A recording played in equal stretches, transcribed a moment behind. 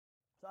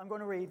I'm going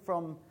to read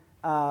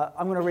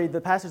the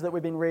passage that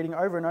we've been reading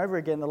over and over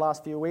again the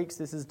last few weeks.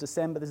 This is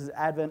December, this is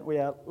Advent. We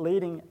are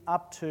leading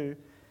up to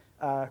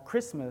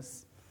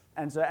Christmas.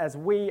 And so as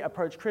we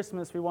approach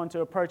Christmas, we want to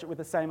approach it with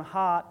the same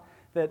heart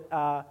that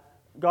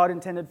God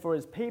intended for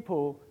his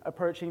people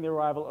approaching the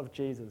arrival of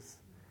Jesus.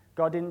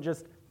 God didn't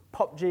just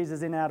pop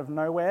Jesus in out of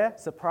nowhere,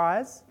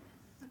 surprise,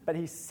 but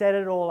he set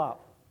it all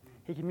up.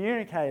 He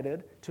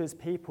communicated to his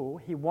people.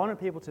 He wanted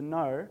people to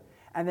know.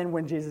 And then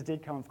when Jesus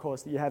did come, of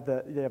course, you have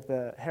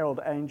the herald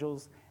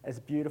angels as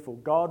beautiful.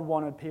 God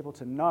wanted people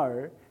to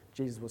know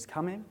Jesus was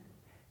coming,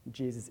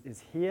 Jesus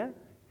is here,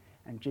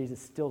 and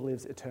Jesus still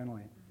lives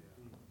eternally.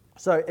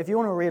 So if you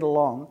want to read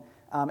along,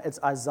 it's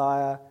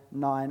Isaiah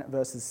 9,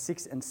 verses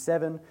 6 and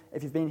 7.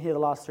 If you've been here the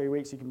last 3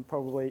 weeks, you can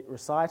probably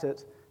recite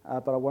it,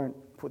 but I won't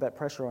put that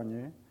pressure on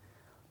you.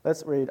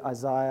 Let's read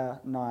Isaiah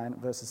 9,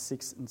 verses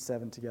 6 and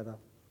 7 together.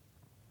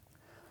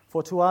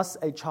 For to us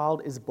a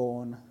child is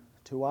born,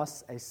 to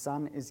us a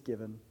son is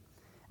given,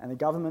 and the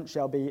government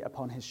shall be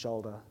upon his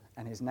shoulder,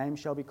 and his name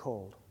shall be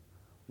called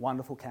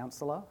Wonderful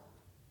Counselor,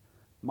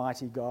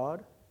 Mighty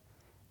God,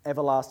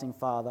 Everlasting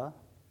Father,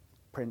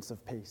 Prince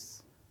of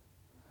Peace.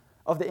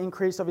 Of the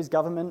increase of his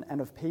government and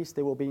of peace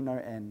there will be no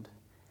end,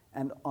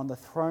 and on the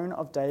throne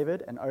of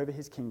David and over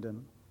his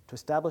kingdom, to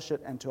establish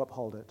it and to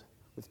uphold it,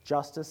 with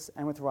justice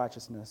and with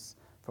righteousness,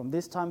 from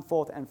this time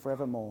forth and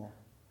forevermore.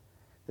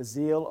 The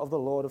zeal of the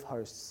Lord of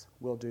hosts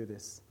will do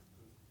this.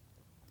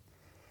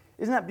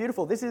 Isn't that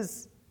beautiful? This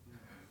is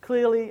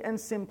clearly and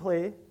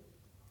simply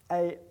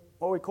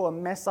what we call a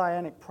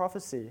messianic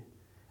prophecy.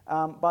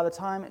 By the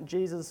time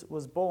Jesus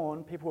was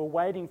born, people were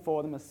waiting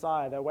for the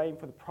Messiah. They were waiting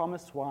for the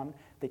promised one,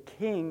 the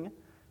king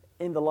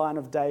in the line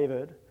of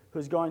David, who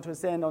was going to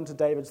ascend onto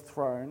David's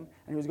throne,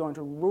 and who was going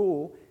to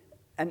rule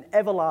an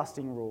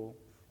everlasting rule.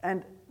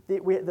 And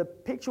the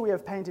picture we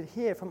have painted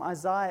here from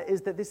Isaiah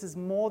is that this is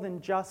more than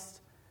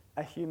just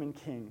a human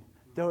king,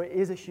 though it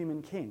is a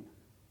human king.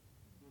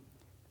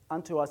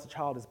 Unto us a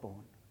child is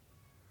born.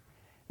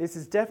 This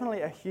is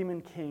definitely a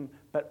human king,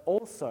 but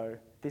also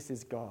this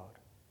is God.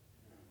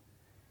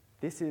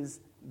 This is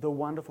the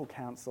Wonderful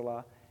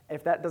Counselor.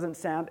 If that doesn't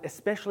sound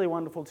especially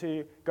wonderful to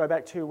you, go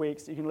back 2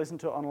 weeks. You can listen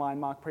to it online.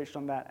 Mark preached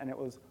on that, and it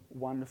was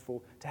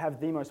wonderful. To have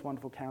the most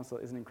wonderful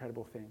counselor is an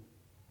incredible thing.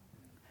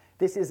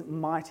 This is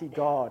Mighty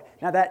God.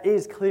 Now, that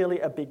is clearly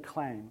a big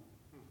claim,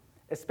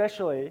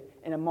 especially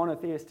in a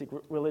monotheistic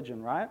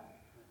religion, right?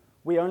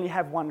 We only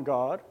have one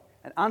God,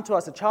 and unto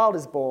us a child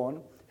is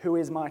born who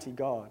is Mighty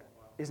God.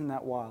 Isn't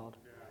that wild?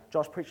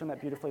 Josh preached on that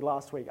beautifully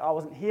last week. I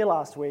wasn't here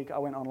last week. I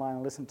went online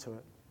and listened to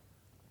it.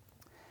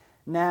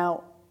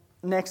 Now,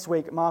 next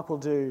week, Mark will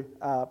do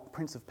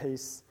Prince of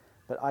Peace,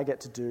 but I get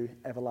to do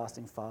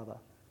Everlasting Father.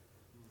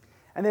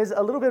 And there's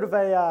a little bit of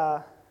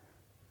a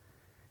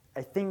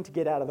thing to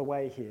get out of the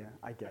way here,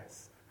 I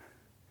guess.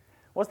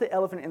 What's the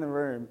elephant in the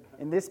room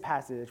in this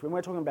passage when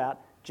we're talking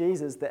about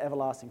Jesus, the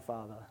Everlasting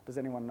Father? Does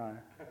anyone know?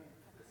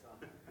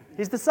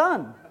 He's the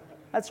Son.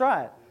 That's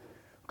right.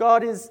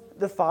 God is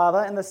the Father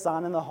and the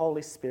Son and the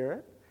Holy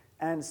Spirit.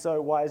 And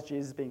so why is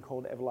Jesus being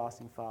called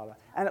Everlasting Father?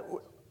 And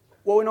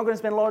we're not going to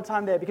spend a lot of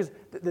time there because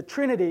the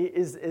Trinity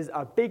is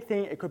a big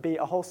thing. It could be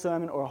a whole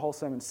sermon or a whole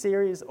sermon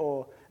series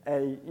or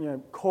a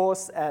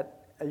course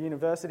at a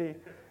university.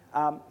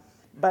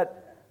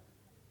 But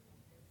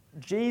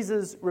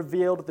Jesus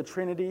revealed the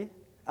Trinity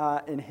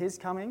in his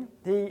coming.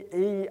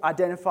 He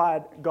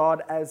identified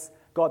God as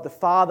God the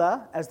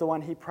Father, as the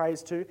one he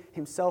prays to,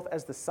 himself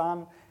as the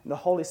Son, and the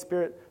Holy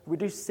Spirit. We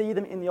do see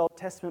them in the Old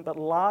Testament, but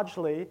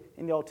largely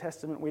in the Old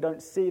Testament we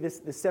don't see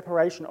this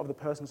separation of the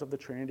persons of the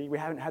Trinity. We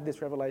haven't had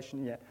this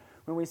revelation yet.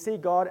 When we see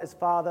God as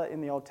Father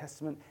in the Old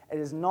Testament, it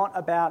is not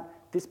about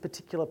this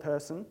particular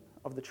person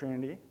of the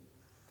Trinity.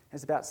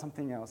 It's about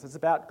something else. It's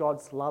about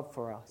God's love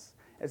for us.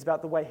 It's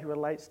about the way he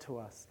relates to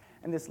us.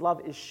 And this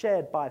love is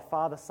shared by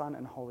Father, Son,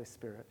 and Holy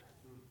Spirit.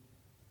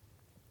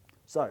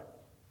 So,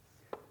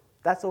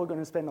 that's all we're going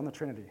to spend on the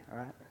Trinity, all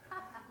right?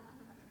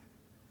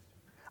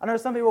 I know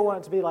some people want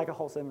it to be like a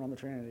whole sermon on the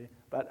Trinity,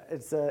 but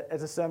it's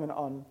a sermon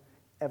on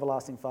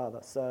Everlasting Father.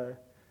 So,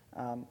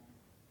 there's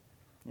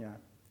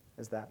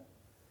that.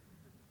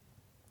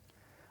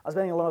 I was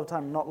spending a lot of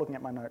time not looking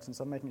at my notes, and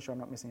so I'm making sure I'm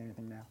not missing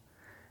anything now.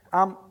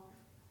 All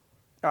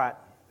right.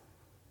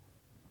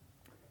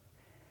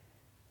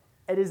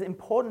 It is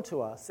important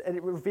to us, and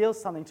it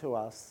reveals something to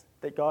us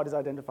that God is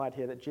identified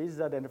here, that Jesus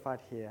is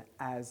identified here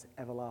as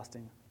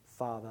Everlasting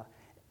Father.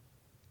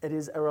 It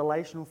is a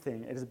relational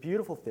thing. It is a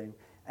beautiful thing.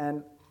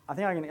 And I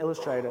think I can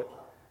illustrate it.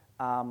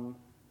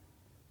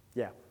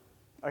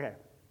 Okay.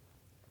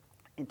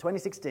 In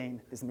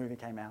 2016, this movie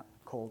came out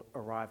called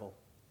Arrival.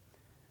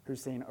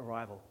 Who's seen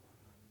Arrival?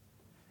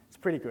 It's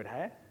pretty good,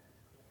 hey?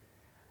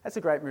 That's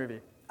a great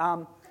movie.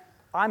 I'm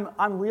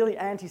really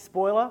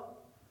anti-spoiler.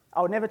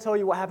 I would never tell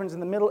you what happens in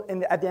the middle,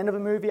 at the end of a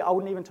movie. I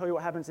wouldn't even tell you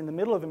what happens in the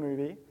middle of a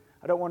movie.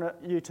 I don't want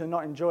you to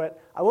not enjoy it.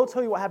 I will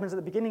tell you what happens at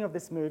the beginning of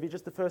this movie,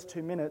 just the first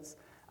 2 minutes.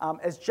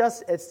 It's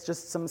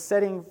just some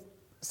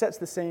sets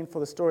the scene for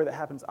the story that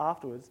happens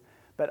afterwards.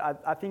 But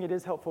I think it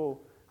is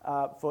helpful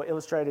for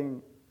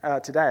illustrating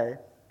today.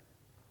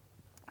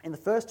 In the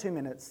first 2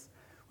 minutes,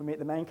 we meet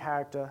the main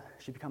character.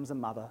 She becomes a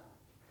mother.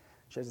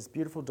 She has this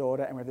beautiful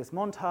daughter, and we have this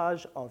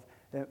montage of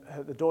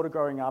the daughter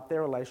growing up,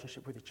 their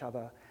relationship with each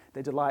other.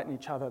 They delight in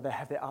each other. They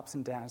have their ups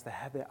and downs. They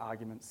have their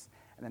arguments.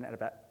 And then at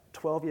about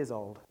 12 years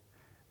old,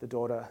 the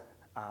daughter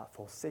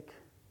falls sick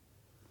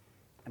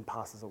and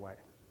passes away.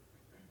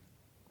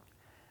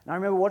 And I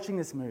remember watching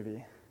this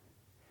movie,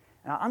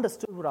 and I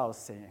understood what I was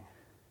seeing.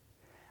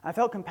 I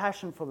felt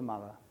compassion for the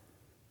mother.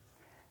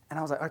 And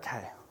I was like,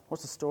 okay,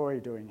 what's the story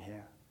doing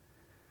here?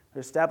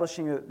 They're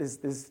establishing that there's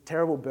this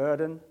terrible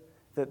burden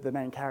that the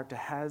main character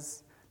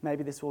has.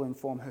 Maybe this will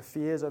inform her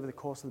fears over the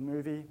course of the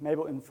movie. Maybe it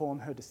will inform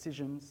her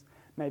decisions.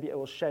 Maybe it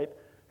will shape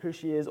who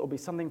she is or be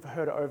something for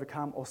her to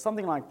overcome or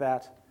something like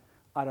that.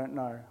 I don't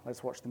know.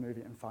 Let's watch the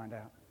movie and find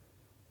out.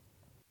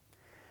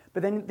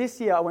 But then this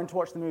year I went to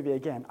watch the movie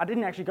again. I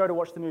didn't actually go to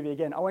watch the movie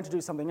again. I went to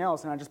do something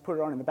else and I just put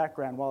it on in the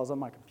background while I was on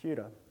my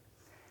computer.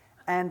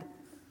 And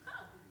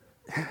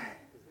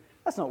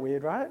that's not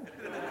weird, right?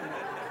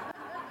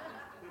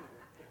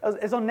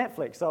 It's on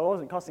Netflix, so it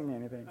wasn't costing me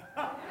anything.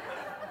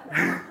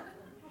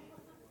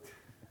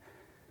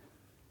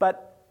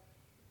 But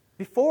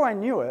before I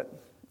knew it,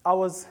 I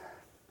was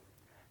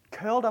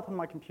curled up on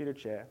my computer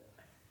chair,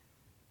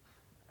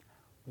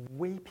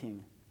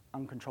 weeping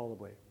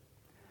uncontrollably.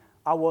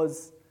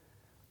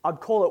 I'd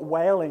call it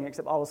wailing,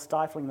 except I was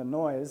stifling the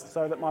noise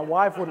so that my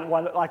wife wouldn't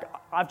wonder, like,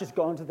 I've just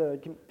gone to the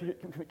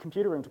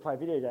computer room to play a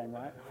video game,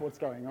 right? What's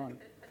going on?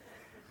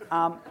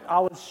 I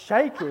was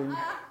shaking,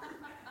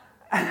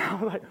 and I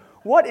was like,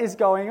 what is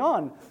going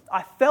on?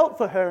 I felt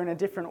for her in a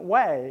different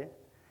way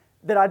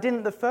that I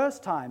didn't the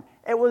first time.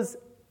 I was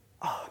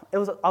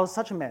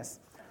such a mess.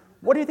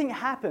 What do you think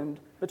happened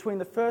between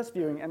the first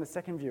viewing and the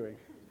second viewing?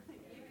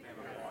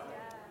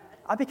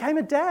 I became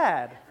a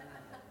dad.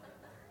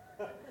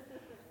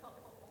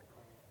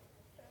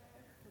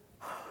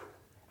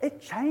 It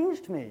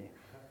changed me.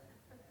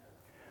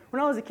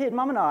 When I was a kid,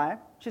 Mum and I,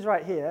 she's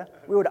right here,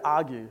 we would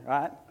argue,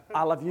 right?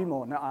 I love you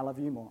more. No, I love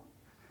you more.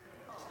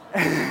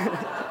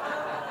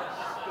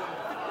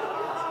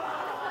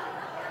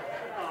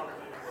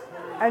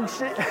 And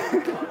she...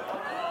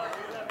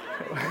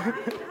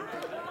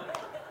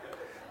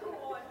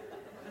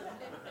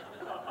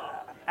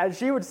 and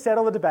she would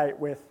settle the debate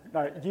with,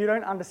 no, you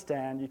don't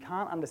understand, you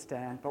can't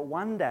understand, but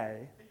one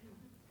day,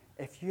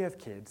 if you have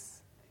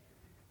kids,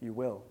 you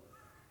will.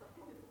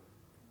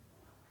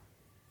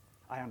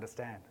 I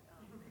understand.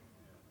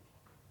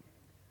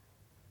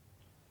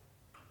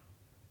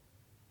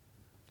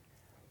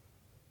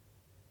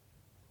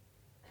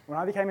 When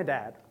I became a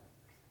dad,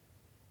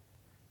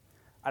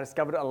 I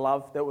discovered a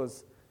love that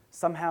was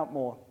somehow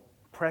more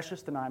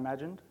precious than I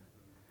imagined,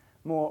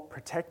 more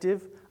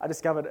protective. I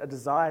discovered a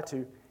desire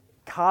to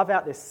carve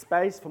out this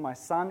space for my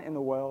son in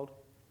the world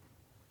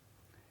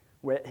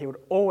where he would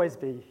always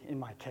be in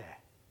my care.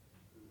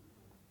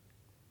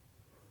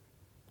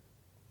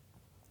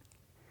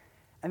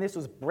 And this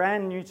was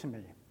brand new to me.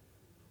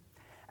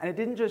 And it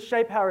didn't just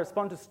shape how I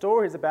respond to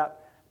stories about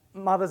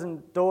mothers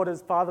and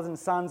daughters, fathers and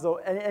sons,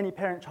 or any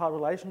parent-child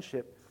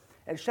relationship.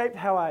 It shaped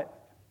how I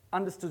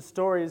understood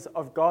stories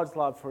of God's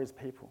love for his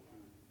people.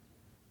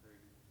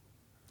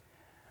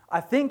 I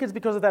think it's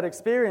because of that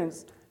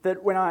experience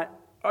that when I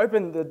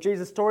opened the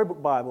Jesus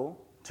Storybook Bible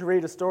to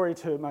read a story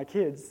to my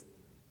kids,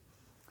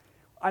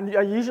 I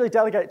usually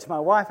delegate to my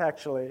wife,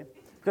 actually,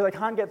 because I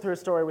can't get through a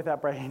story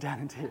without breaking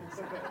down in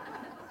tears.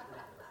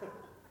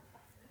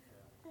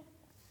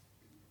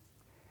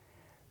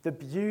 The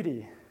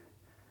beauty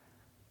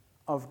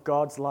of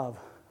God's love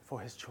for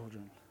his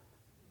children.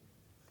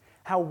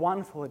 How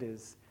wonderful it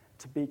is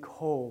to be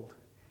called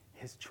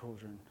his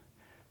children,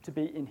 to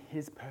be in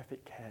his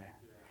perfect care,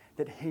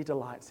 that he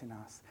delights in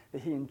us, that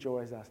he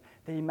enjoys us,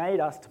 that he made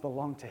us to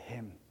belong to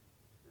him.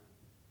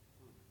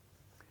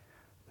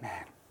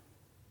 Man.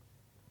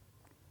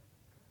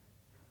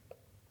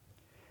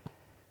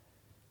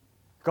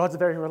 God's a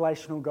very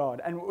relational God,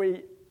 and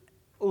we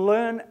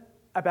learn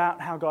about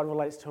how God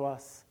relates to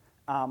us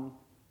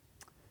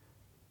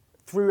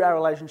through our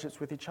relationships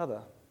with each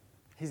other.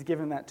 He's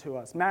given that to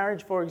us.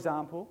 Marriage, for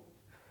example,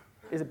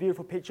 is a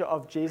beautiful picture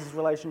of Jesus'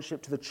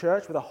 relationship to the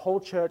church, where the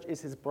whole church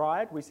is his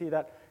bride. We see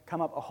that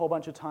come up a whole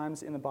bunch of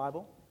times in the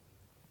Bible.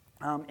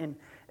 In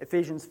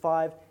Ephesians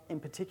 5 in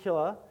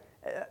particular,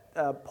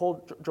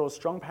 Paul draws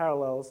strong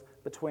parallels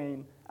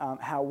between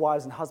how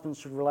wives and husbands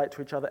should relate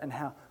to each other and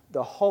how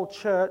the whole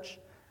church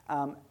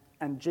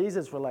and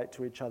Jesus relate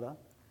to each other.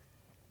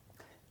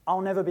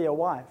 I'll never be a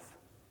wife,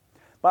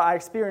 but I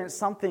experience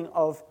something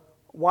of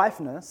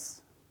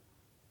wifeness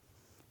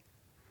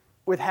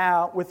with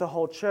how, with the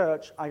whole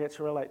church, I get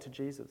to relate to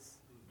Jesus.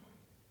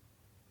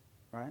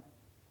 Right?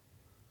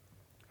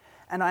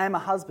 And I am a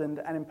husband,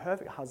 an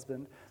imperfect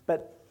husband,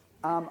 but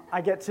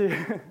I get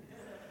to...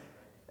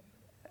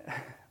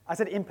 I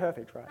said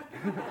imperfect, right?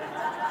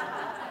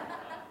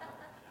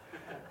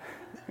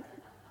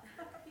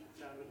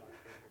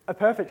 A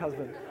perfect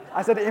husband.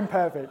 I said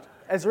imperfect.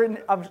 It's written...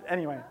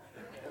 anyway.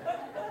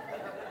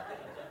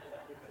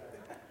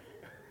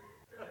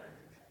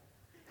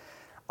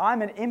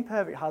 I'm an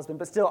imperfect husband,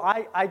 but still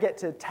I get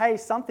to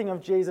taste something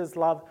of Jesus'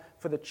 love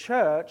for the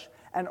church,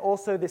 and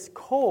also this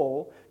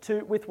call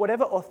to, with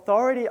whatever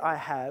authority I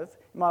have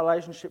in my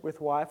relationship with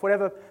wife,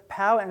 whatever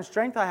power and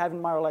strength I have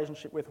in my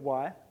relationship with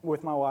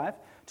my wife,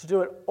 to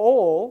do it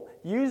all,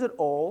 use it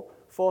all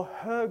for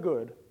her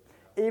good,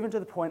 even to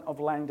the point of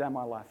laying down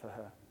my life for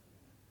her.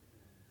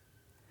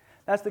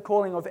 That's the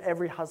calling of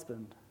every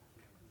husband.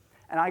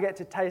 And I get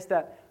to taste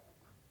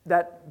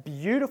that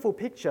beautiful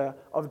picture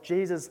of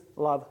Jesus'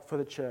 love for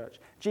the church.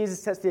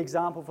 Jesus sets the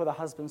example for the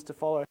husbands to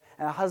follow,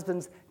 and our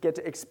husbands get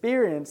to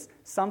experience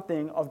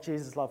something of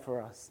Jesus' love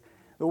for us.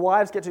 The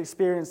wives get to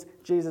experience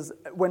Jesus,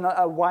 when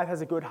a wife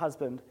has a good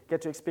husband,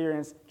 get to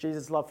experience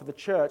Jesus' love for the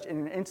church in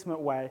an intimate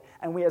way,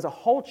 and we as a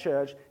whole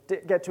church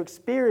get to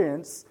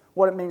experience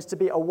what it means to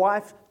be a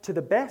wife to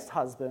the best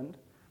husband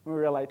when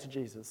we relate to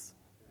Jesus.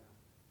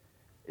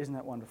 Isn't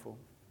that wonderful?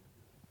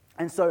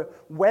 And so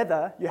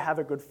whether you have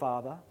a good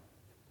father,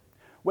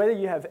 whether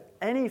you have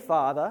any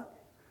father,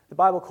 the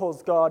Bible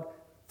calls God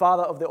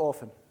Father of the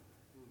orphan.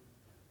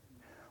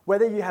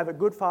 Whether you have a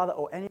good father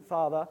or any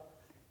father,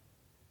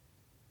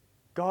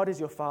 God is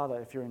your father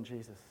if you're in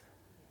Jesus.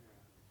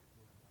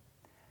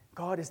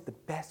 God is the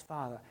best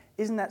father.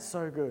 Isn't that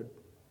so good?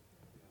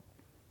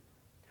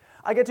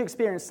 I get to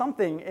experience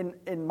something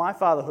in my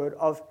fatherhood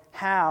of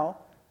how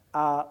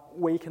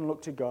we can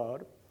look to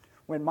God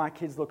when my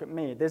kids look at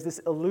me. There's this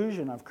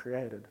illusion I've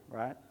created,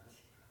 right?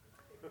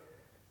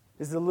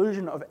 This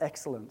illusion of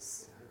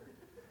excellence.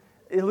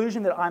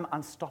 Illusion that I'm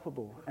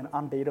unstoppable and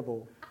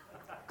unbeatable.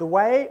 The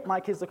way my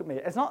kids look at me,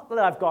 it's not that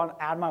I've gone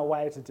out of my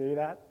way to do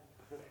that,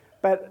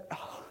 but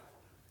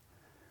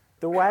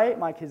the way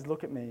my kids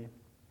look at me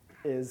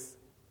is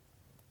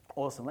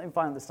awesome. Let me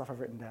find the stuff I've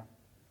written down.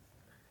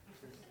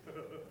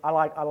 I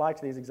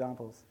liked these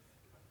examples.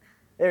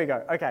 There we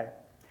go. Okay.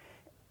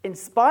 In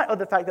spite of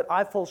the fact that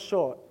I fall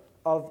short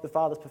of the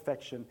Father's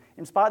perfection,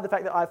 in spite of the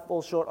fact that I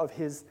fall short of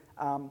His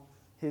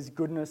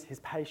goodness, His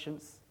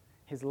patience,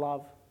 His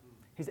love,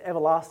 His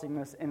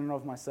everlastingness in and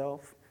of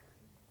myself,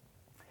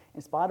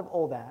 in spite of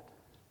all that,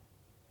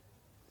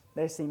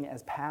 they see me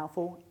as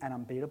powerful and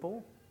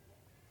unbeatable,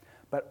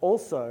 but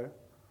also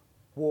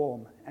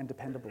warm and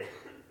dependable.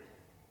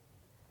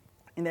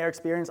 In their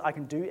experience, I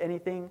can do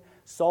anything,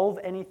 solve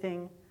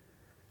anything,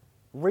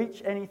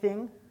 reach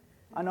anything.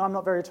 I know I'm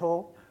not very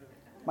tall.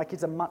 My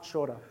kids are much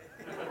shorter.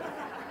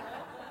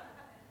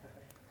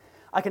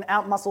 I can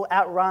outmuscle,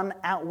 outrun,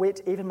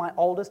 outwit even my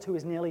oldest, who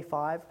is nearly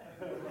 5.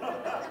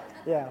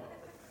 Yeah.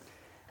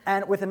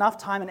 And with enough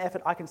time and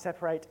effort, I can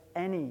separate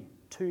any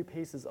 2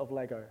 pieces of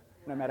Lego,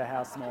 no matter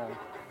how small.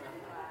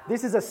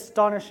 This is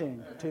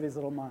astonishing to these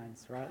little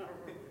minds, right?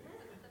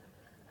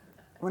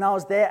 When I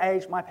was their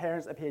age, my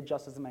parents appeared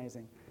just as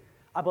amazing.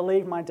 I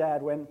believed my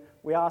dad when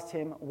we asked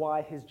him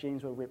why his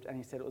jeans were ripped, and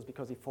he said it was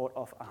because he fought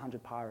off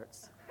 100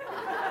 pirates.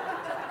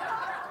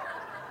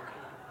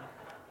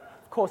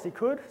 Of course he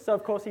could, so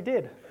of course he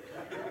did.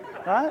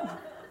 Right?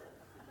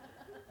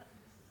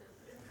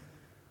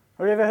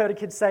 Have you ever heard a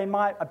kid say,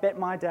 I bet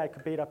my dad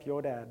could beat up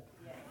your dad?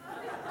 Yeah.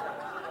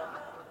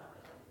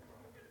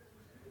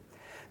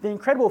 The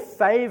incredible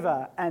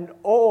favour and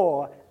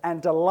awe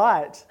and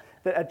delight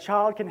that a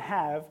child can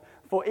have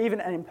for even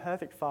an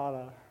imperfect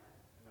father.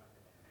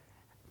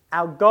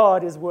 Our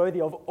God is worthy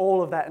of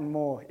all of that and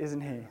more,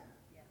 isn't He?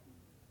 Yeah.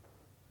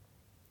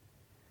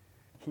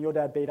 Can your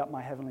dad beat up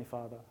my Heavenly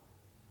Father?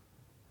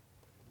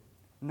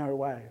 No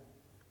way.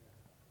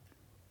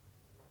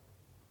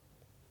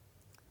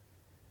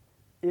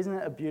 Isn't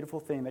it a beautiful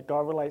thing that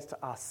God relates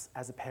to us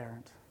as a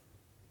parent?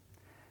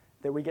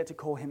 That we get to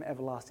call Him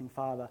Everlasting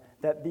Father.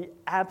 That the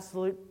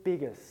absolute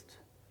biggest,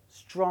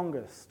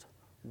 strongest,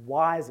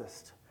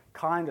 wisest,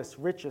 kindest,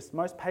 richest,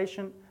 most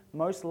patient,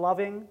 most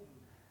loving,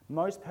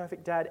 most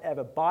perfect dad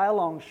ever, by a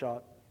long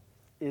shot,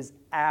 is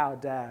our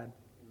dad.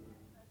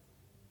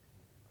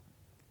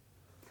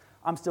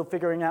 I'm still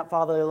figuring out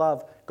fatherly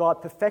love.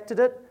 God perfected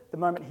it the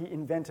moment He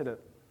invented it.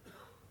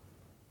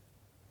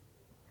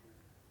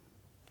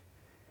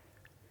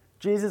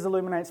 Jesus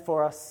illuminates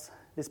for us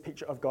this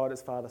picture of God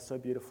as Father so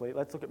beautifully.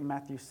 Let's look at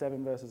Matthew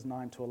 7, verses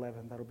 9 to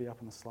 11. That'll be up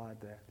on the slide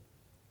there.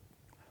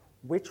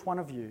 Which one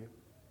of you,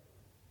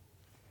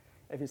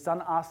 if his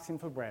son asks him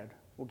for bread,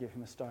 will give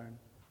him a stone?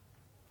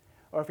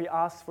 Or if he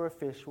asks for a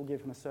fish, will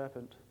give him a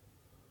serpent?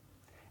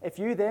 If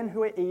you then,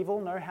 who are evil,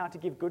 know how to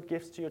give good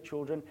gifts to your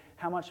children,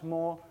 how much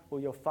more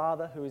will your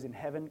Father who is in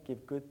heaven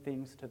give good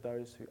things to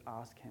those who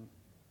ask Him?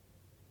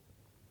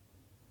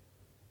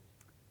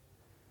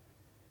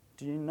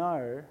 Do you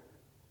know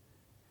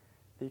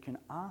that you can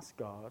ask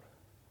God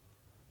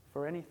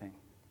for anything?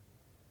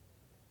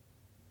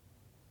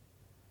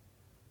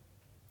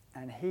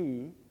 And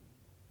He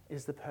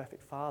is the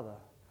perfect Father.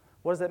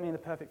 What does that mean the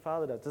perfect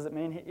Father does? Does it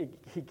mean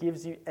He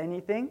gives you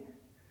anything?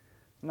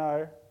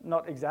 No,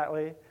 not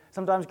exactly.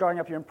 Sometimes growing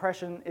up, your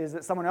impression is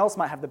that someone else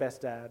might have the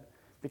best dad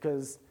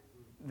because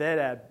their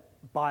dad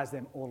buys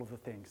them all of the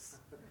things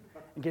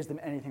and gives them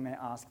anything they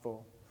ask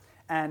for.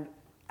 And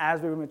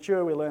as we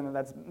mature, we learn that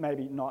that's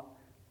maybe not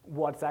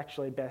what's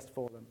actually best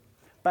for them.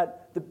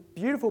 But the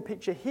beautiful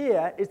picture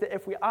here is that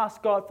if we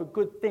ask God for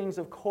good things,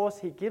 of course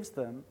He gives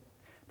them,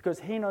 because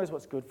He knows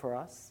what's good for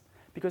us,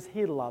 because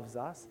He loves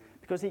us,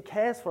 because He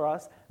cares for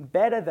us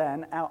better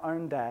than our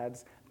own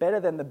dads,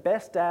 better than the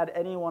best dad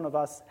any one of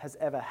us has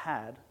ever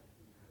had.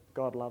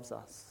 God loves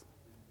us.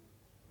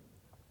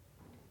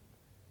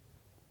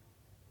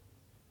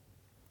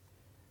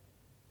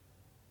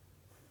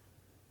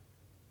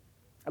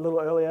 A little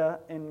earlier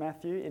in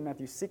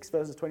Matthew 6,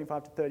 verses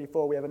 25 to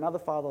 34, we have another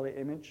fatherly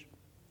image.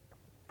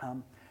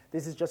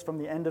 This is just from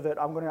the end of it.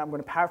 I'm going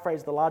to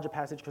paraphrase the larger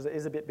passage because it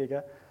is a bit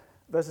bigger.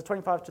 Verses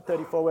 25 to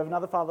 34, we have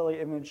another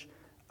fatherly image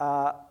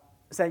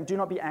saying, "Do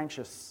not be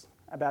anxious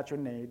about your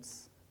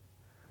needs,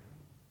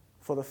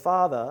 for the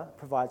Father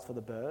provides for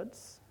the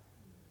birds,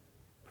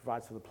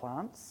 provides for the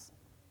plants,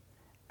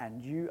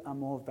 and you are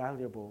more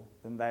valuable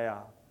than they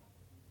are."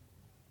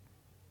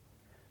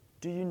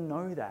 Do you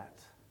know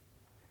that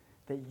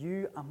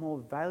you are more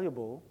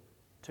valuable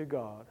to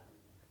God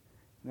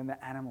than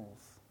the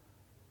animals,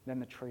 than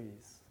the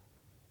trees?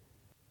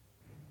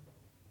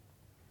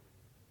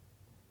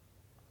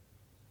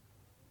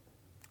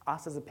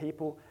 Us as a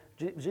people,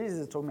 Jesus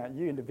is talking about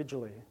you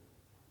individually,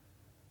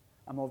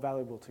 are more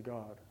valuable to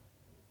God.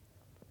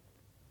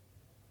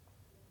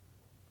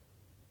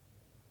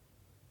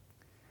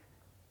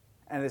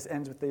 And this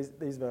ends with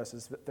these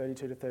verses,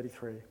 32 to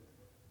 33.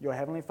 "Your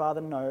heavenly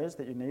Father knows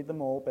that you need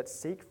them all, but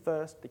seek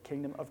first the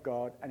kingdom of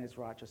God and His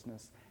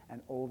righteousness,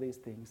 and all these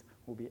things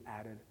will be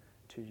added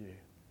to you."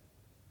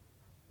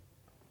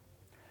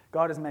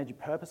 God has made you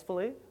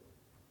purposefully.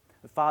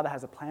 The Father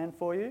has a plan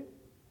for you.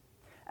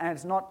 And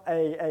it's not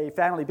a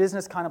family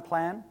business kind of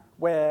plan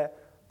where,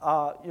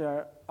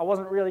 I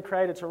wasn't really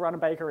created to run a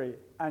bakery,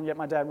 and yet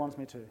my dad wants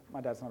me to. My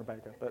dad's not a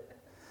baker, but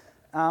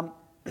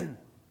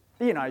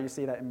you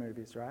see that in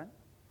movies, right?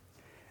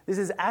 This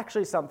is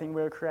actually something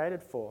we were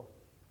created for.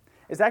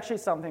 It's actually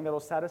something that will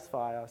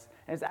satisfy us.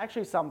 And it's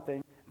actually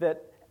something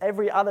that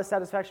every other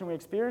satisfaction we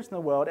experience in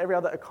the world, every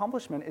other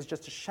accomplishment is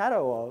just a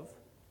shadow of,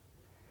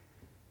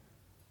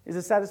 is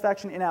a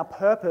satisfaction in our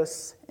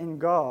purpose in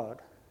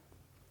God.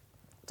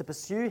 To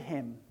pursue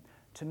Him,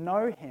 to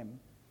know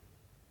Him,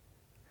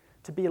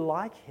 to be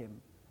like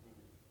Him.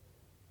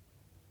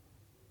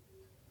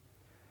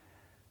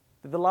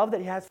 That the love that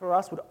He has for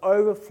us would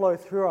overflow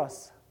through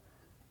us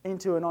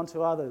into and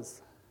onto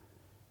others.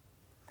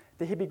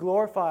 That He'd be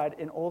glorified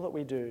in all that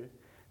we do.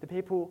 That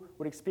people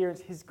would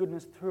experience His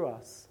goodness through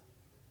us.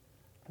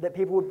 That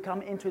people would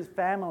come into His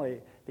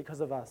family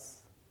because of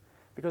us,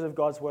 because of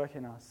God's work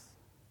in us.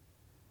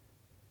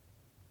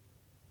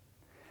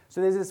 So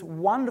there's this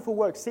wonderful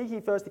work. Seek ye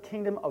first the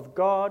kingdom of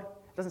God.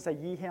 It doesn't say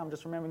ye here. I'm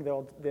just remembering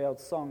the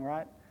old song,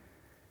 right?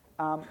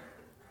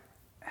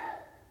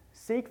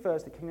 Seek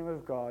first the kingdom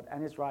of God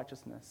and His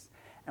righteousness,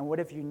 and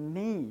whatever you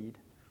need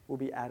will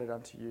be added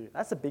unto you.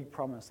 That's a big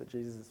promise that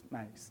Jesus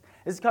makes.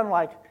 It's kind of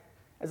like,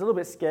 it's a little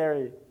bit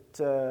scary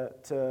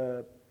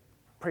to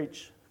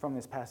preach from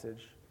this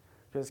passage,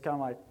 because it's kind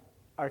of like,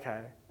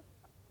 okay,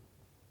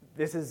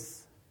 this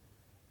is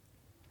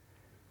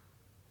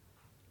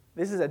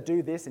a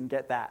do this and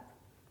get that.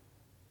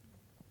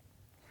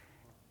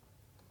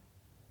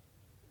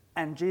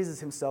 And Jesus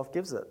Himself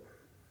gives it.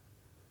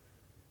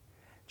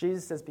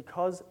 Jesus says,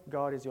 because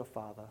God is your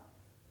Father,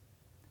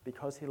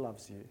 because He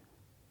loves you,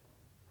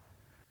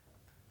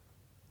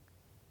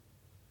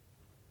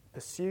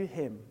 pursue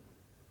Him.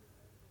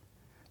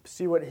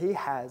 Pursue what He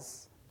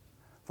has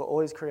for all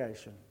His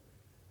creation,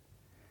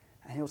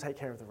 and He'll take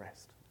care of the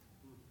rest.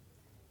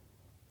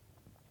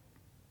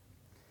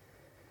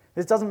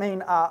 This doesn't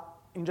mean you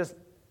can just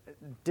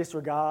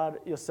disregard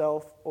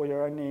yourself or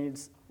your own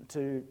needs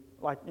to,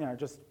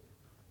 just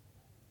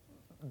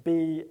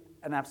be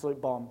an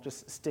absolute bomb,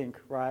 just stink,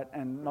 right,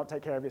 and not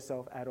take care of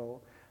yourself at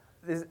all.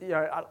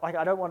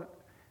 I don't want.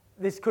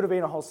 This could have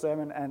been a whole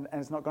sermon, and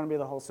it's not going to be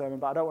the whole sermon,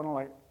 but I don't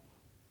want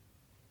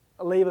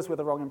to leave us with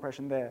a wrong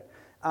impression there.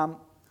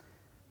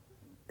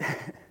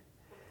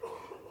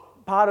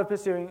 Part of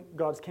pursuing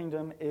God's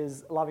kingdom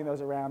is loving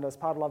those around us.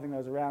 Part of loving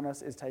those around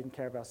us is taking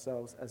care of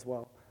ourselves as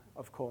well,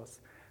 of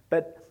course.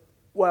 But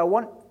what I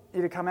want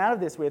you to come out of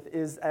this with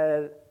is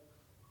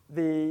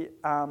the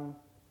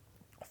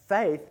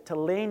faith to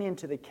lean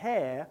into the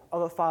care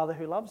of a Father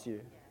who loves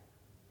you.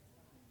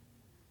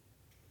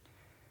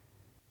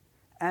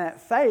 And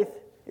that faith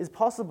is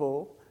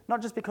possible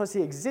not just because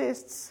He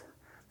exists,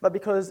 but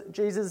because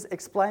Jesus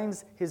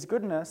explains His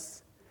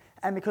goodness,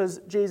 and because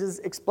Jesus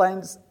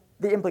explains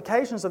the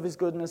implications of His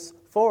goodness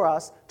for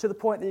us to the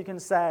point that you can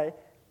say,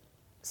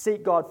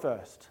 seek God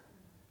first.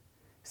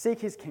 Seek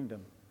His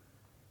kingdom,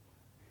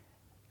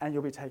 and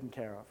you'll be taken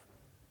care of.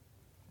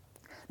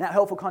 Now,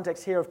 helpful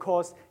context here, of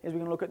course, is we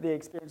can look at the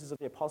experiences of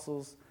the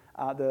apostles,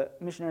 the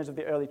missionaries of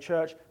the early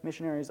church,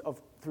 missionaries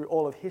through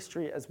all of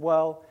history as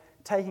well.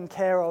 Taken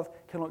care of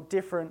can look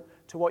different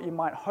to what you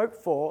might hope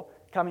for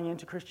coming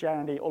into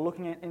Christianity or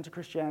looking into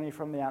Christianity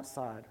from the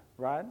outside,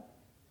 right?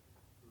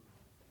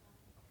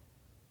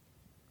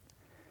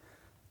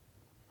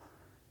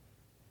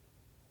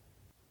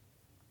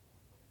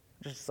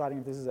 Just deciding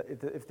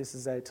if this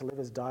is a to live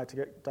as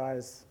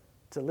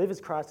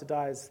Christ, to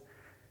die as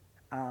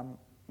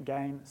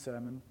gain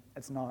sermon.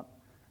 It's not.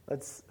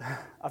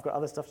 I've got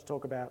other stuff to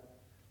talk about.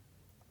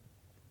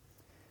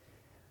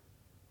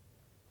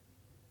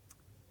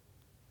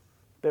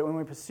 But when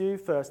we pursue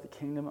first the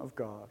kingdom of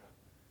God,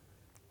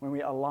 when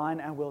we align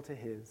our will to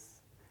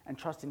His and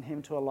trust in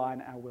Him to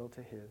align our will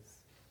to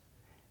His,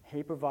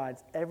 He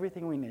provides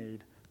everything we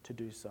need to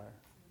do so,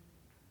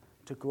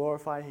 to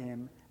glorify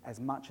Him as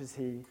much as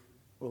He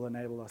will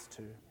enable us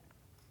to,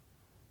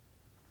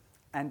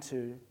 and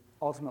to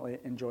ultimately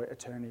enjoy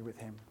eternity with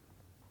Him.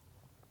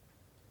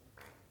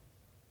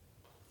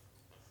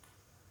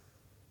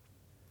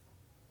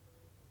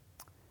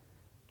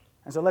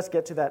 And so let's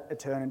get to that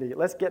eternity.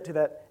 Let's get to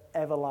that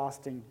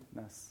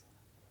everlastingness.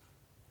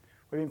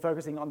 We've been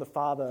focusing on the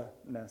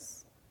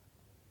fatherness.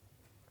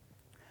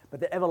 But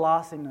the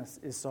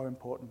everlastingness is so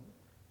important.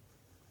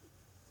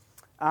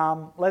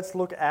 Let's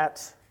look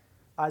at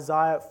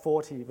Isaiah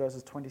 40,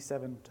 verses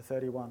 27 to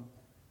 31.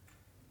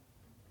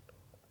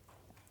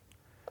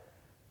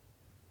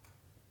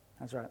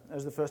 That's right.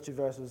 Those are the first two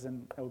verses,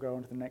 and it'll go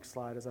on to the next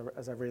slide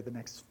as I read the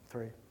next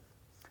three.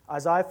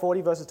 Isaiah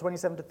 40, verses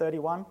 27 to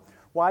 31.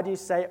 Why do you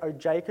say, O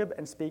Jacob,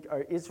 and speak,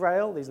 O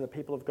Israel? These are the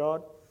people of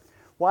God.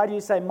 Why do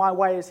you say, my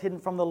way is hidden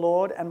from the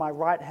Lord, and my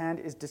right hand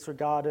is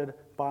disregarded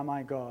by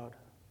my God?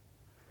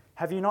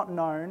 Have you not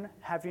known?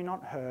 Have you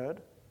not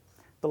heard?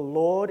 The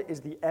Lord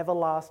is the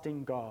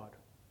everlasting God,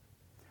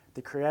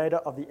 the creator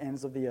of the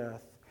ends of the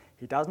earth.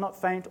 He does not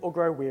faint or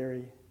grow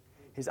weary.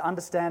 His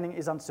understanding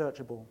is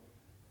unsearchable.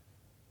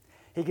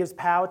 He gives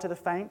power to the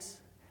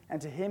faint,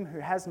 and to him who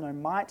has no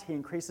might he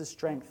increases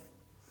strength.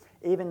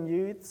 Even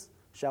youths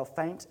shall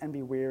faint and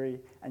be weary,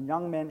 and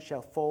young men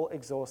shall fall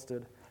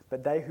exhausted.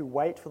 But they who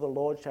wait for the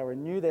Lord shall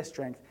renew their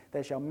strength.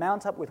 They shall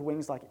mount up with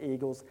wings like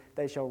eagles.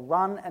 They shall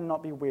run and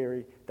not be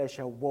weary. They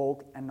shall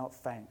walk and not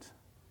faint.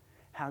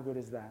 How good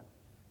is that?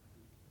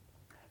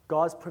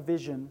 God's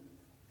provision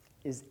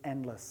is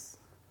endless.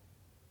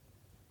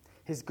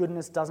 His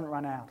goodness doesn't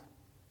run out.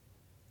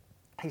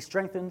 He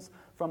strengthens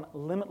from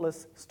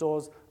limitless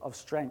stores of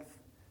strength.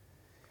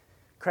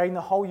 Creating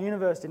the whole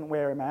universe didn't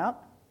wear him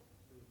out.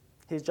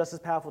 He's just as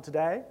powerful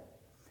today.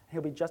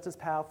 He'll be just as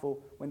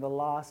powerful when the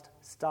last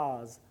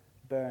stars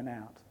burn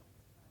out.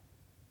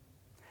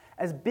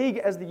 As big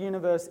as the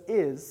universe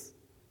is,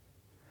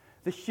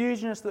 the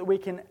hugeness that we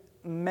can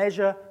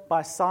measure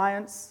by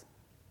science,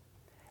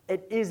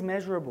 it is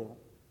measurable.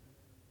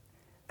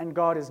 And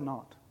God is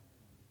not.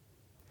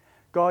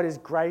 God is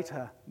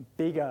greater,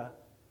 bigger.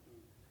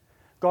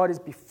 God is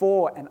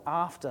before and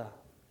after.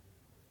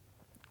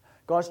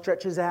 God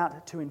stretches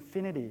out to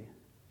infinity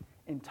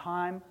in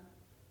time.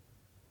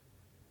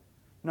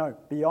 No,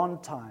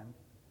 beyond time,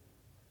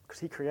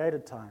 because he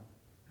created time.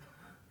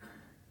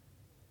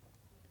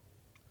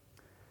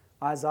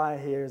 Isaiah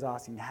here is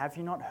asking, have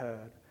you not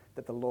heard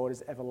that the Lord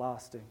is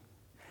everlasting?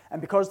 And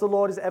because the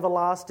Lord is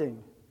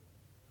everlasting,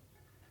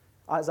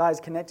 Isaiah is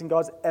connecting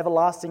God's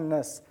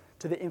everlastingness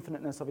to the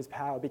infiniteness of his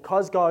power.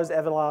 Because God is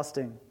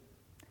everlasting,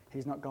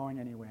 he's not going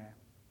anywhere.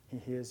 He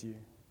hears you.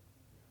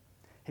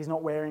 He's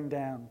not wearing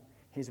down.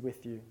 He's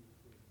with you.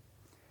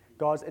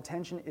 God's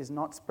attention is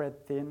not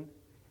spread thin.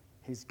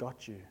 He's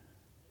got you.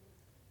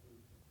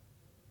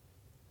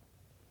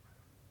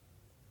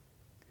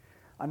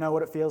 I know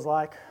what it feels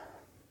like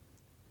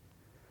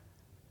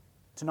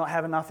to not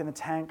have enough in the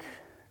tank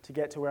to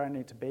get to where I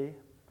need to be.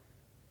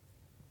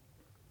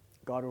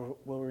 God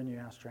will renew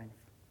our strength.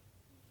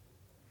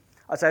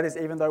 I say this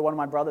even though one of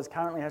my brothers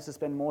currently has to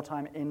spend more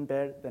time in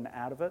bed than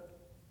out of it.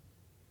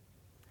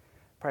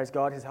 Praise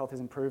God, his health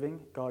is improving.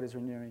 God is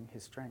renewing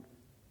his strength.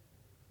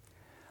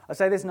 I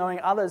say this knowing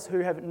others who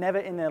have never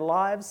in their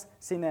lives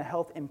seen their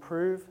health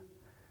improve.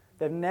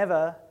 They've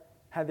never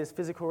had this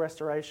physical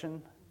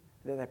restoration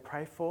that they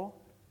pray for,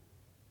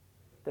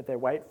 that they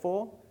wait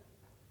for.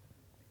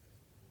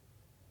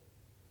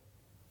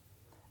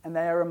 And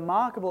they are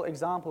remarkable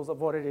examples of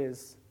what it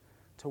is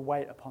to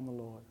wait upon the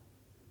Lord.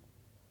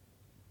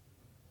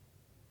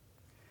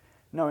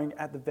 Knowing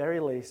at the very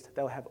least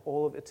they'll have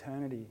all of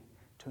eternity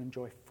to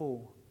enjoy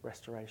full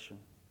restoration.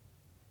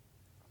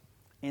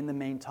 In the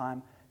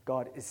meantime,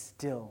 God is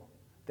still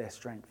their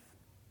strength.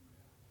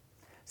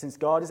 Since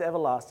God is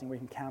everlasting, we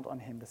can count on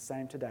him the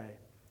same today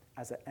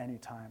as at any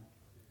time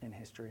in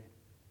history.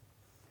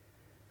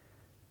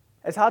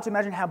 It's hard to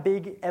imagine how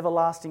big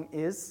everlasting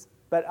is,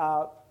 but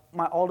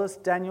my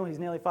oldest, Daniel, he's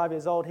nearly 5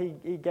 years old,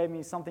 he gave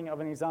me something of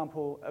an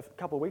example a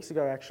couple of weeks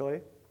ago,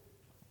 actually.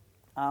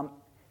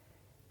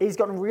 He's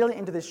gotten really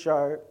into this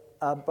show.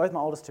 Both my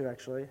oldest two,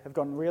 actually, have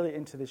gotten really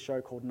into this show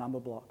called Number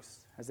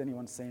Blocks. Has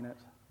anyone seen it?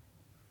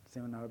 Does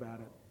anyone know about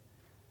it?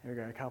 Here we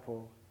go, a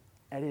couple.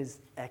 It is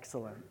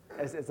excellent.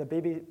 It's a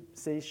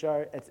BBC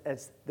show.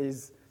 It's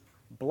these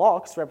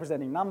blocks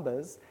representing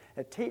numbers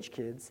that teach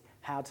kids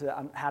how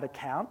to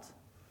count,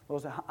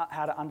 also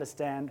how to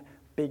understand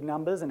big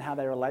numbers and how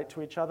they relate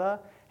to each other,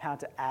 how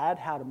to add,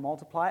 how to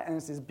multiply. And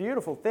it's this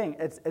beautiful thing.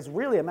 It's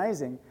really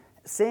amazing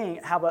seeing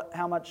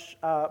how much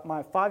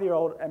my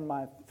 5-year-old and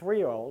my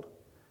 3-year-old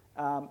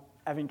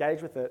have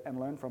engaged with it and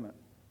learned from it.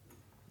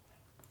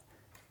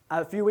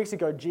 A few weeks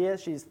ago, Gia,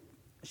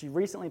 she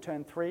recently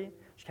turned 3.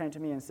 She came to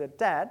me and said,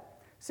 "Dad,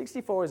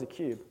 64 is a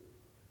cube."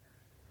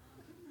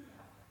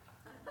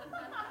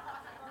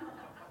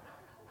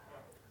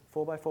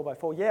 Four by 4 by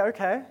 4. Yeah,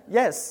 okay.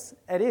 Yes,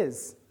 it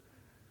is.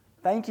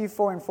 Thank you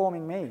for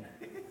informing me.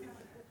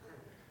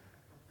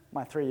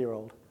 My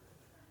 3-year-old.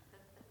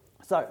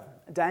 So,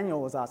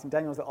 Daniel was asking,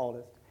 Daniel's the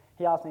oldest.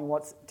 He asked me,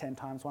 what's 10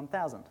 times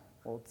 1,000?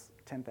 Well, it's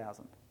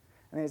 10,000. And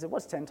then he said,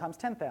 what's 10 times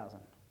 10,000?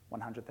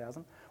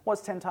 100,000.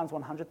 What's 10 times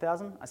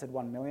 100,000? I said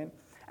 1 million.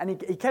 And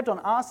he kept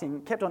on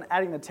asking, kept on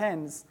adding the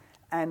tens,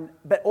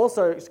 but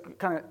also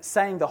kind of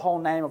saying the whole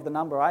name of the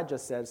number I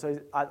just said. So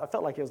I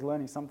felt like he was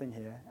learning something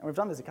here. And we've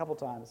done this a couple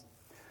times.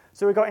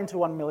 So we got into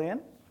 1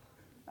 million.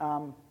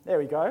 There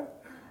we go.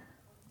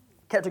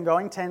 Kept on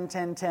going, 10,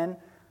 10, 10,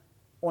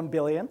 1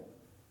 billion.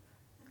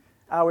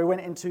 We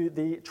went into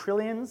the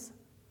trillions,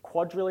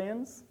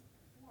 quadrillions,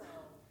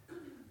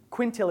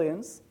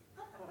 quintillions.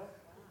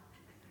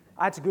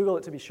 I had to Google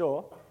it to be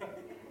sure.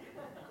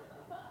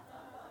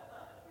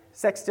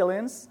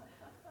 Sextillions,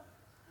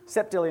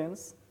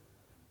 septillions,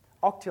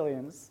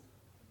 octillions,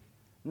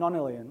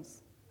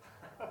 nonillions,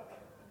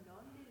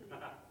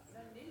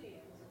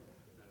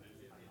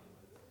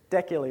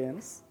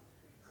 decillions.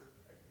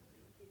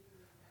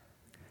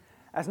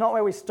 That's not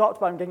where we stopped,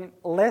 but I'm getting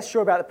less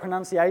sure about the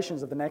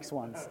pronunciations of the next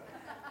ones.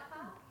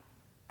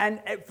 And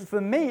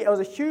for me, it was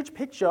a huge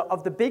picture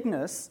of the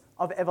bigness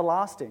of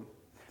everlasting.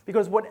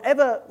 Because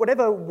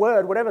whatever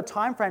word, whatever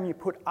time frame you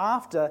put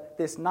after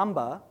this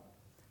number,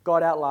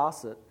 God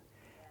outlasts it.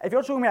 If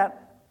you're talking about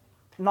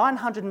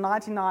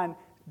 999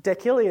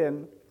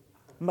 decillion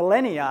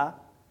millennia,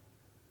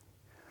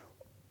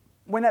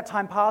 when that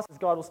time passes,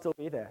 God will still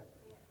be there.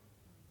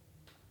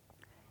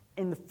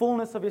 In the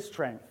fullness of his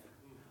strength,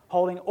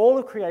 holding all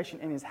of creation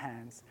in his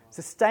hands,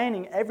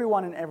 sustaining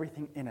everyone and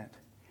everything in it,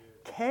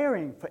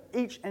 caring for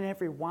each and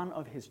every one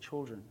of his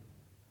children.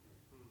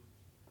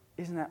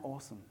 Isn't that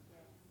awesome?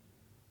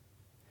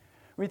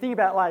 When you think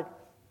about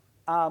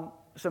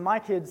so my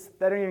kids,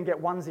 they don't even get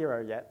 1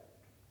 0 yet.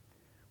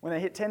 When they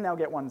hit 10, they'll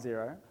get 1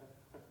 0.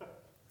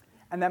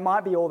 And that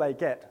might be all they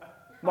get.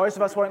 Most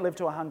of us won't live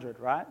to 100,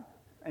 right?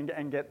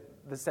 And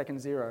get the second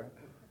 0.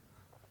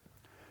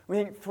 We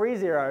think 3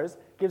 zeros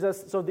gives us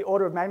sort of the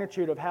order of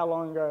magnitude of how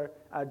long ago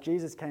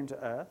Jesus came to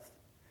earth.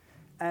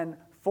 And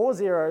 4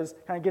 zeros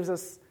kind of gives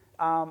us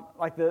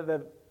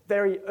the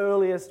very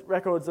earliest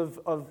records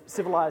of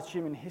civilized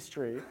human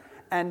history.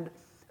 And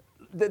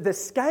the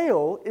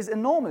scale is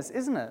enormous,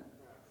 isn't it?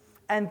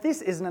 And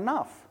this isn't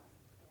enough.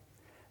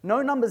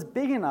 No number's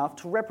big enough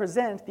to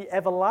represent the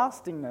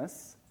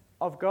everlastingness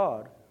of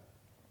God.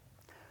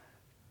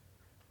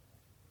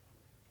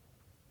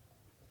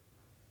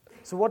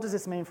 So what does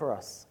this mean for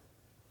us?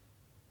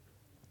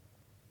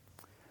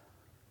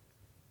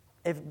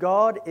 If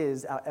God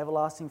is our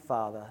everlasting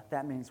Father,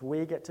 that means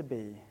we get to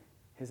be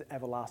his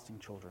everlasting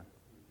children.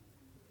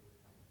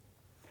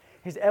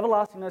 His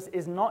everlastingness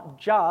is not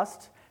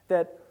just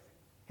that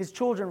his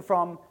children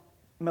from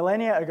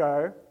millennia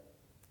ago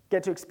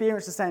get to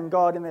experience the same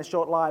God in their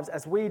short lives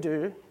as we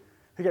do,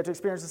 who get to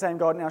experience the same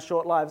God in our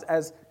short lives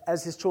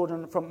as his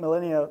children from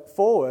millennia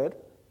forward,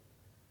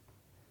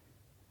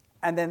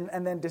 and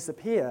then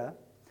disappear.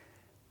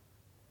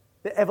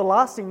 The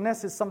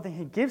everlastingness is something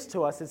he gives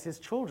to us as his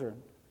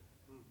children.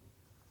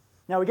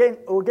 Now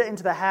we'll get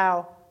into the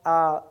how.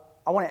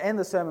 I want to end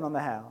the sermon on the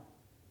how.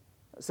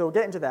 So we'll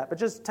get into that. But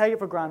just take it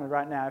for granted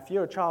right now. If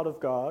you're a child of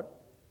God,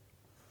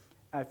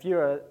 if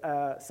you're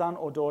a son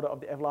or daughter of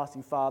the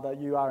everlasting Father,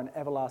 you are an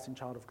everlasting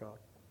child of God.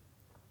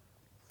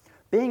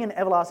 Being an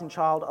everlasting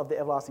child of the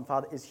everlasting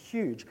Father is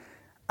huge.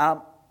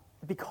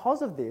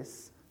 Because of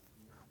this,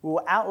 we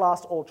will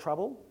outlast all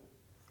trouble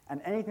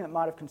and anything that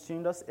might have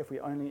consumed us if we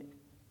only...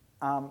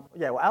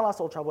 we'll outlast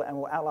all trouble and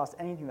we'll outlast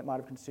anything that might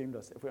have consumed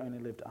us if we only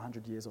lived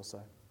 100 years or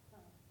so.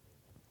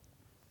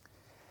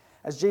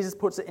 As Jesus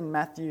puts it in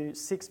Matthew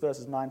 6,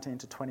 verses 19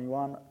 to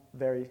 21,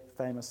 very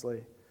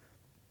famously,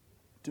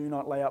 "Do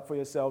not lay up for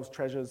yourselves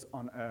treasures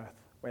on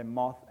earth, where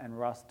moth and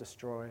rust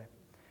destroy,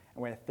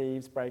 and where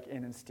thieves break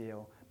in and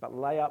steal, but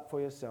lay up for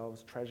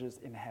yourselves treasures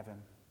in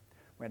heaven,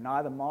 where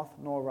neither moth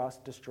nor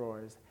rust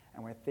destroys,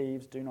 and where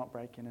thieves do not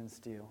break in and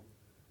steal.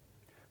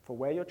 For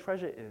where your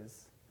treasure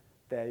is,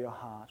 there your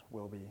heart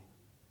will be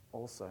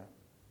also."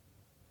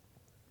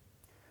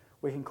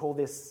 We can call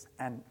this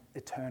an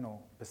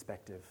eternal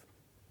perspective.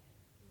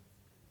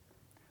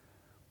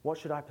 What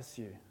should I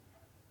pursue?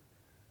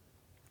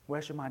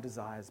 Where should my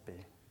desires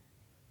be?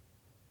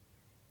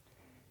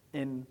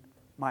 In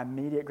my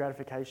immediate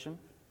gratification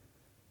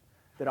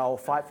that I will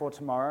fight for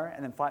tomorrow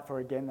and then fight for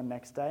again the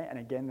next day and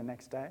again the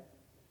next day?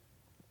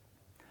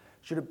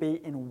 Should it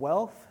be in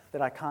wealth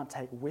that I can't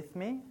take with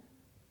me?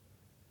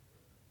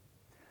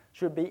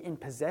 Should it be in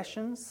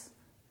possessions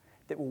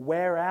that will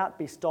wear out,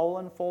 be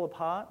stolen, fall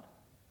apart?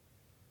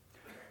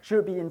 Should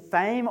it be in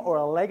fame or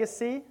a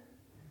legacy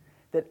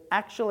that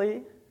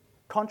actually,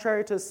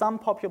 contrary to some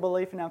popular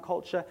belief in our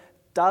culture,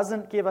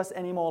 doesn't give us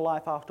any more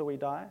life after we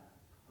die?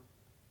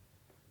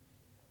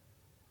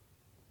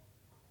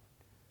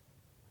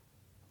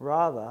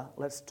 Rather,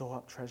 let's store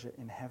up treasure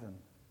in heaven.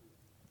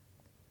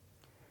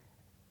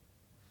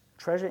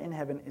 Treasure in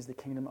heaven is the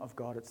kingdom of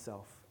God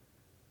itself.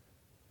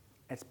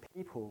 It's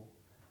people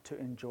to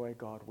enjoy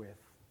God with.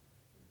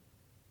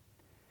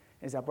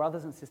 It's our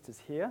brothers and sisters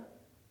here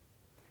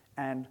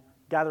and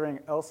gathering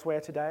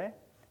elsewhere today,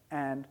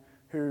 and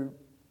who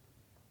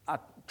are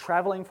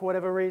traveling for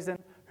whatever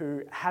reason,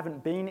 who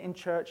haven't been in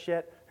church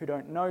yet, who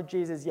don't know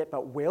Jesus yet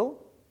but will.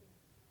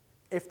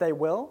 If they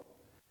will,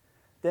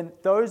 then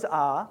those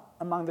are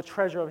among the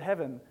treasure of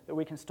heaven that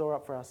we can store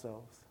up for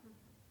ourselves.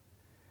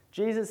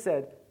 Jesus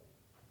said,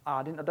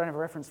 I don't have a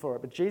reference for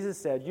it, but Jesus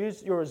said,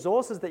 use your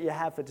resources that you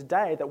have for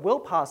today that will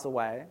pass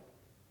away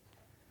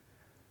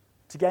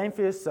to gain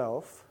for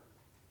yourself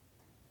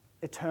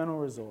eternal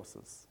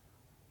resources.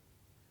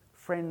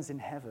 Friends in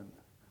heaven,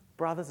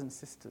 brothers and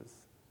sisters.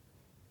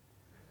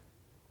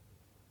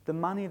 The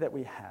money that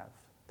we have,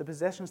 the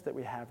possessions that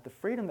we have, the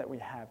freedom that we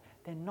have,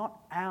 they're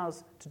not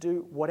ours to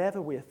do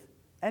whatever with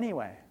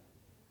anyway.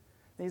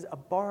 These are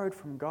borrowed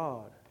from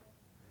God,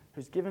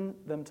 who's given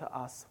them to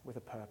us with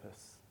a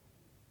purpose.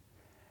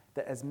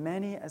 That as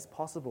many as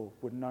possible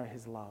would know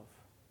his love.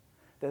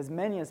 That as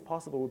many as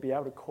possible would be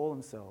able to call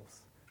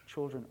themselves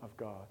children of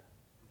God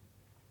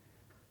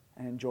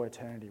and enjoy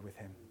eternity with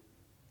him.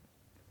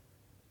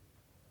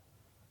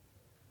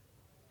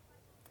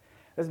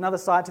 There's another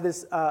side to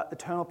this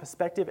eternal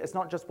perspective. It's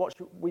not just what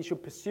we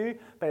should pursue,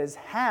 but it's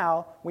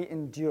how we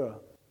endure.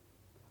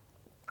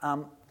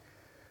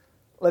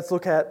 Let's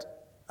look at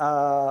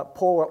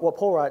what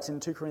Paul writes in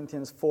 2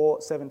 Corinthians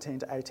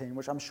 4:17-18,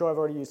 which I'm sure I've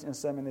already used in a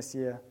sermon this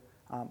year,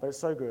 but it's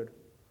so good.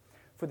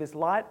 For this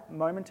light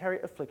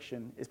momentary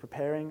affliction is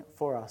preparing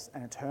for us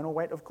an eternal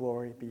weight of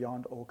glory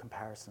beyond all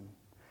comparison,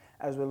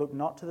 as we look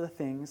not to the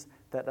things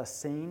that are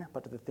seen,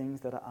 but to the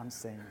things that are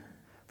unseen.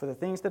 For the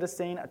things that are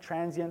seen are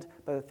transient,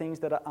 but the things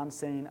that are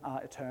unseen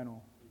are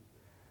eternal.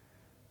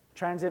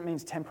 Transient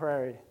means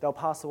temporary. They'll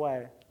pass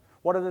away.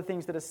 What are the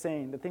things that are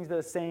seen? The things that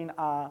are seen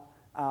are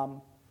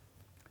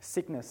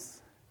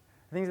sickness.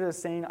 The things that are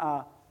seen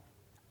are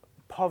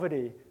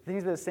poverty. The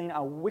things that are seen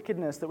are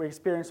wickedness that we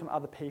experience from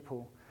other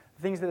people.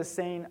 The things that are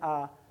seen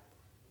are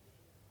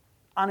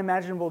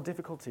unimaginable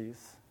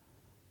difficulties.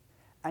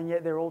 And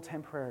yet they're all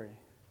temporary.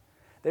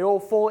 They all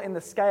fall in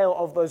the scale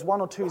of those 1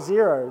 or 2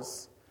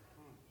 zeros.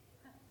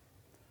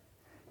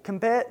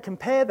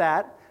 Compare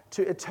that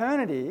to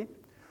eternity,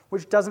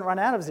 which doesn't run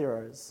out of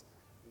zeros.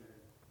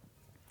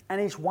 And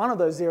each one of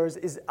those zeros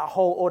is a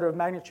whole order of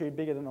magnitude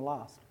bigger than the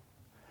last.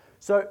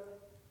 So,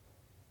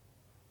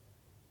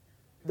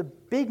 the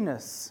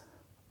bigness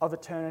of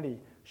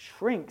eternity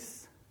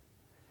shrinks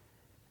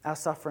our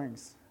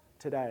sufferings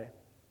today.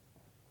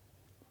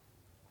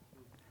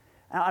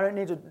 And I don't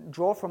need to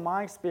draw from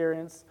my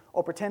experience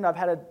or pretend I've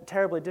had a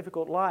terribly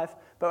difficult life,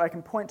 but I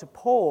can point to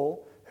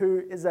Paul,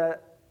 who is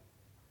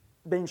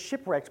been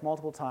shipwrecked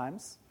multiple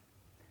times,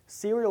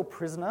 serial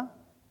prisoner,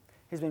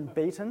 he's been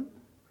beaten,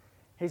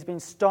 he's been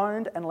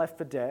stoned and left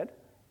for dead,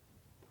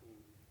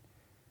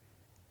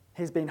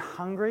 he's been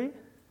hungry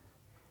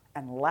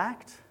and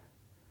lacked.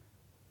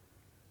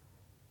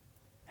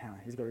 Hang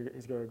on, he's got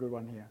a good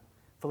one here.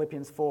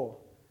 Philippians 4.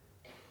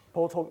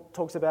 Paul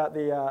talks about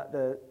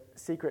the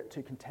secret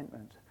to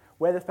contentment.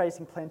 Whether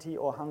facing plenty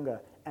or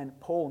hunger, and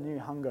Paul knew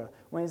hunger.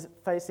 When he's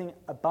facing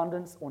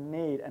abundance or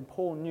need, and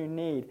Paul knew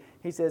need,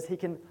 he says he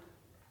can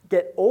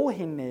get all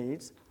he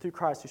needs through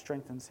Christ who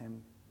strengthens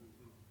him.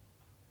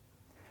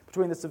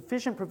 Between the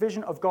sufficient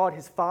provision of God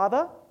his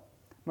Father,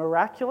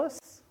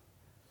 miraculous,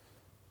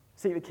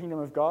 seek the kingdom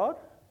of God,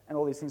 and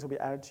all these things will be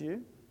added to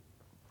you,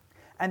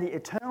 and the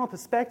eternal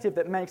perspective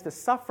that makes the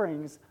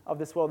sufferings of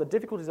this world, the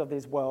difficulties of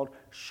this world,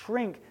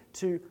 shrink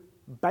to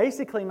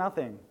basically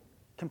nothing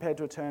compared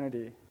to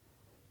eternity.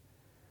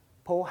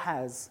 Paul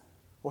has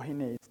what he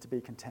needs to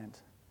be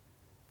content.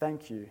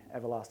 Thank you,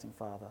 everlasting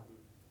Father.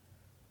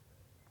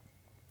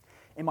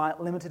 In my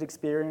limited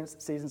experience,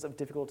 seasons of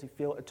difficulty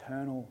feel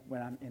eternal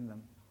when I'm in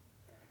them.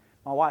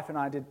 My wife and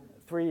I did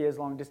 3 years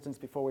long distance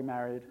before we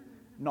married,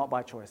 not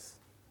by choice.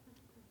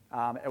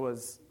 It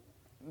was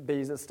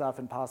visa stuff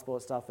and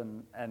passport stuff,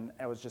 and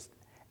it was just,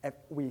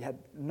 we had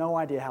no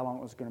idea how long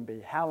it was going to be,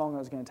 how long it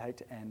was going to take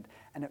to end.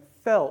 And it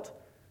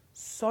felt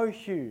so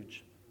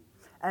huge.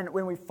 And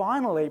when we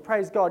finally,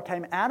 praise God,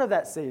 came out of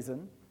that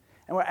season,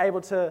 and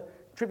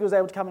Trippy was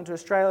able to come into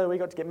Australia, we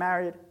got to get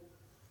married,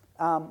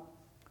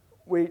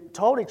 we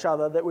told each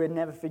other that we'd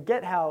never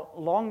forget how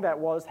long that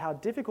was, how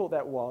difficult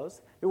that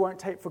was. We won't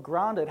take for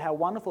granted how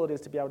wonderful it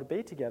is to be able to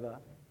be together.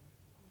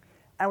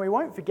 And we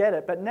won't forget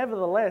it, but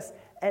nevertheless,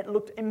 it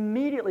looked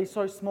immediately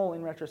so small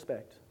in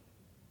retrospect.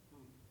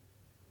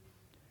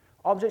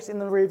 Objects in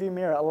the rearview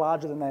mirror are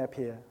larger than they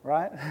appear,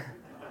 right?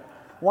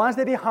 Once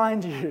they're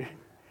behind you,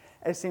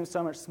 it seems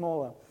so much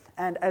smaller.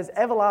 And as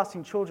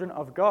everlasting children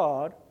of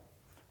God,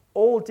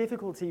 all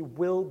difficulty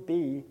will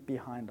be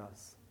behind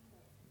us.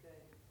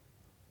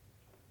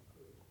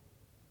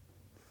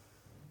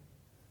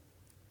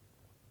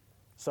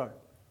 So,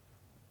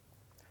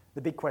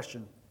 the big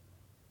question,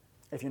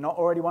 if you're not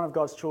already one of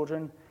God's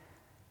children,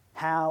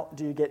 How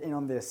do you get in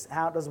on this?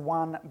 How does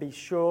one be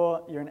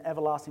sure you're an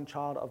everlasting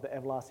child of the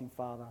everlasting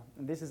Father?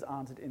 And this is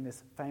answered in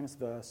this famous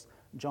verse,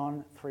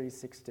 John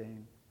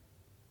 3:16.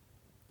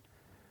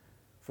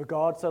 For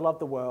God so loved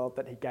the world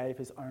that he gave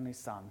his only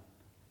Son,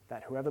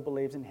 that whoever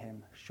believes in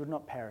him should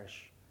not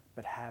perish,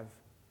 but have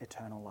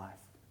eternal life.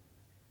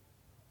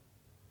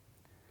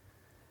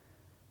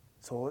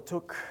 So all it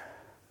took,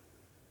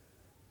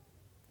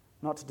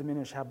 not to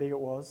diminish how big it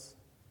was,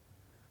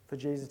 for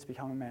Jesus to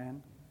become a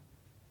man.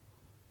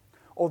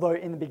 Although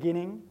in the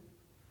beginning,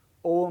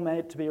 all were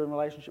made to be in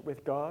relationship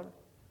with God,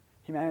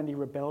 humanity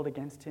rebelled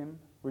against him,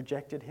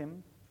 rejected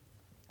him.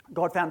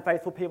 God found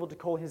faithful people to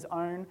call his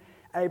own,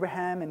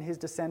 Abraham and his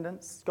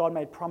descendants. God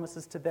made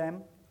promises to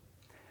them.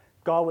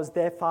 God was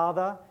their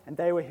father, and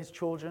they were his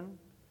children,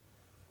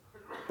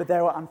 but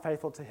they were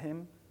unfaithful to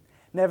him.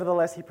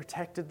 Nevertheless, he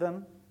protected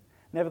them.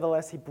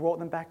 Nevertheless, he brought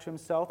them back to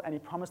himself, and he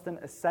promised them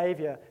a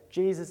Savior.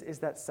 Jesus is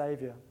that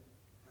Savior.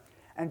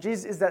 And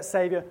Jesus is that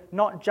Savior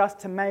not just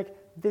to make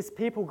this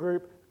people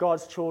group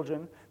God's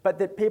children, but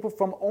that people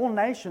from all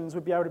nations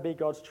would be able to be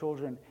God's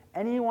children.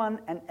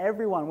 Anyone and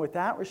everyone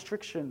without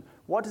restriction.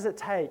 What does it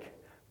take?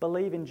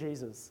 Believe in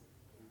Jesus.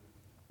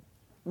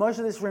 Most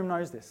of this room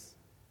knows this.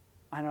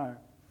 I know.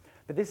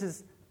 But this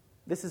is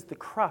the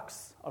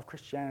crux of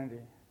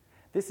Christianity.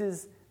 This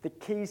is the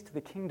keys to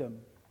the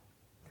kingdom.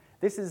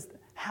 This is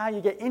how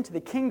you get into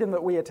the kingdom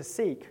that we are to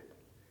seek.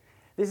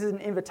 This is an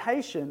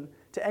invitation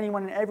to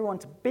anyone and everyone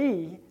to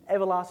be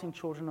everlasting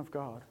children of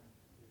God.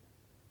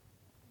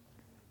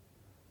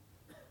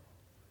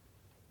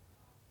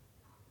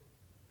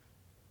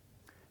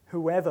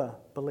 Whoever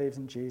believes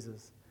in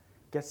Jesus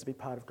gets to be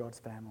part of God's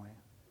family.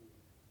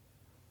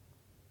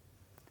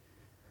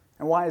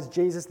 And why is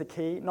Jesus the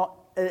key?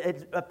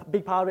 A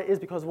big part of it is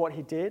because of what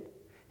he did.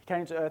 He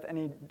came to earth and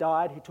he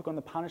died. He took on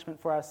the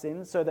punishment for our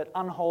sins so that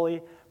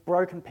unholy,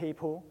 broken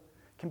people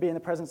can be in the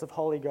presence of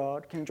holy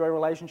God, can enjoy a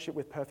relationship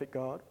with perfect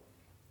God,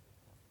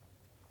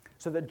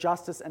 so that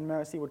justice and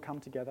mercy would come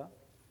together.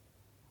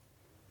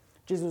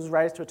 Jesus was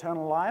raised to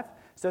eternal life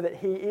so that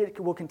he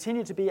will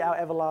continue to be our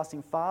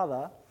everlasting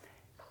Father,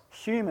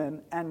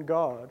 human and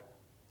God.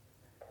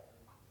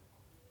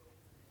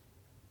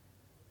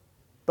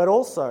 But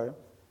also,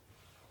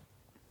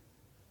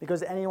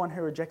 because anyone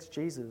who rejects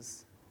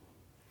Jesus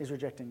is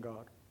rejecting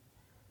God.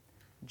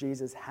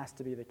 Jesus has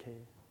to be the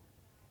key.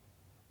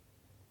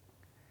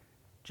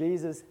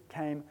 Jesus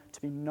came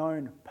to be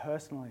known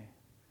personally,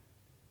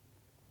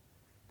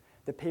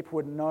 that people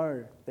would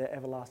know their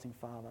everlasting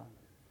Father.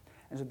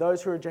 And so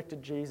those who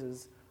rejected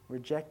Jesus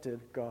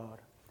rejected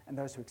God, and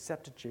those who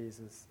accepted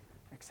Jesus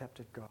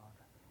accepted God.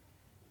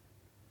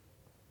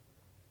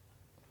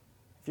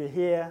 If you're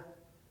here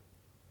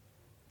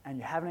and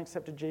you haven't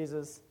accepted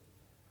Jesus,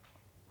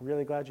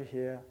 really glad you're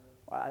here.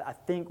 I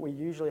think we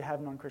usually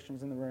have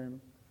non-Christians in the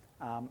room,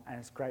 and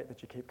it's great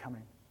that you keep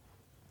coming.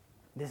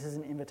 This is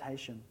an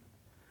invitation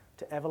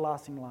to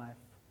everlasting life.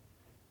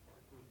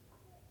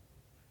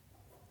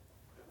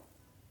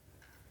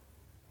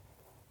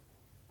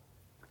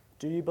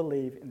 Do you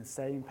believe in the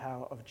saving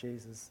power of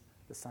Jesus,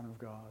 the Son of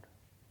God?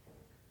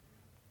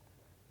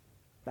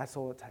 That's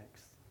all it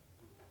takes.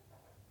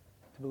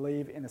 To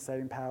believe in the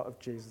saving power of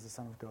Jesus, the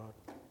Son of God.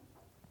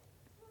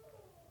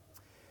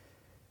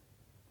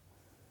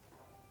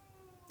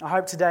 I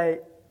hope today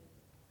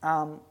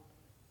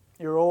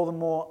you're all the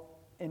more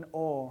in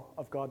awe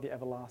of God the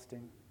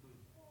everlasting.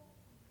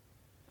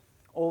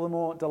 All the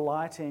more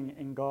delighting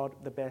in God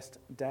the best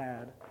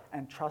dad,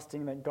 and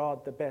trusting that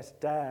God the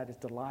best dad is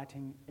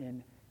delighting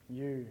in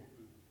you.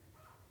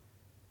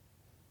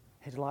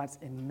 He delights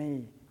in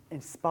me,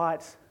 in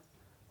spite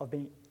of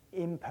being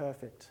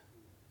imperfect,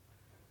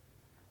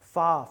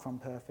 far from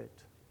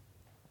perfect.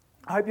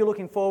 I hope you're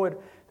looking forward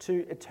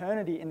to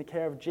eternity in the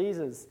care of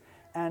Jesus,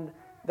 and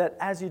that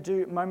as you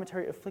do,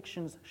 momentary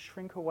afflictions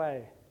shrink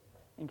away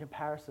in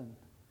comparison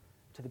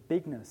to the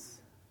bigness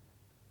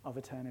of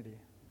eternity.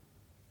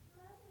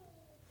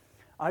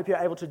 I hope you're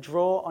able to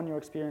draw on your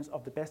experience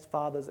of the best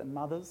fathers and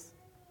mothers,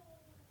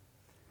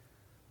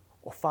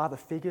 or father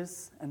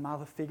figures and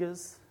mother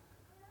figures,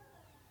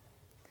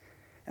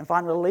 and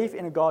find relief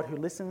in a God who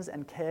listens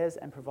and cares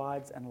and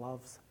provides and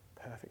loves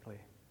perfectly.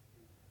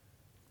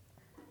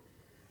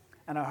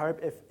 And I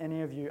hope if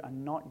any of you are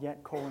not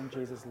yet calling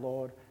Jesus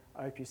Lord,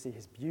 I hope you see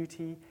his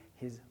beauty,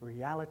 his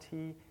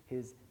reality,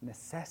 his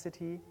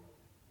necessity,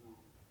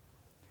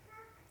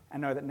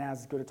 and know that now is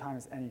as good a time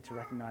as any to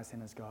recognize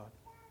him as God.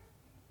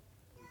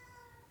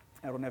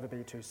 It will never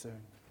be too soon.